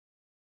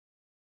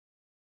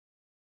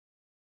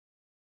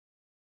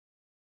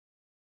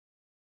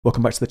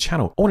Welcome back to the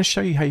channel. I want to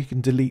show you how you can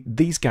delete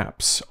these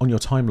gaps on your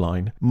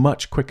timeline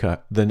much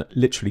quicker than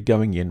literally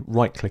going in,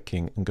 right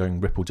clicking and going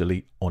ripple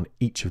delete on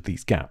each of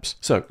these gaps.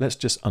 So let's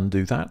just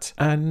undo that.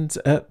 And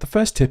the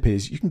first tip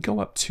is you can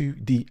go up to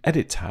the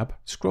edit tab,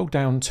 scroll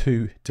down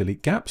to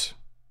delete gaps.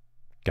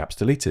 Gaps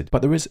deleted.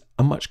 But there is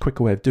a much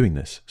quicker way of doing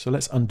this. So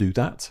let's undo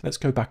that. Let's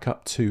go back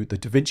up to the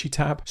DaVinci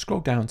tab, scroll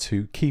down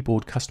to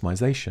keyboard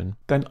customization.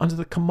 Then under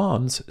the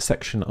commands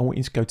section, I want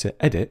you to go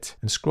to edit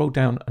and scroll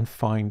down and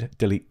find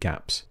delete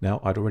gaps. Now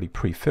I'd already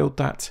pre-filled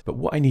that, but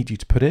what I need you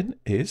to put in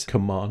is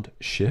Command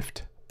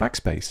Shift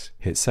backspace,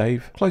 hit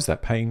save, close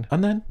that pane,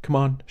 and then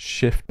Command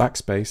Shift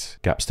backspace,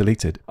 gaps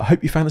deleted. I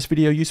hope you found this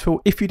video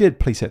useful. If you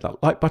did, please hit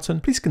that like button.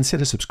 Please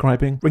consider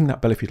subscribing, ring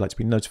that bell if you'd like to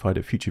be notified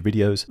of future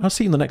videos. I'll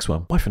see you in the next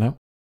one. Bye for now.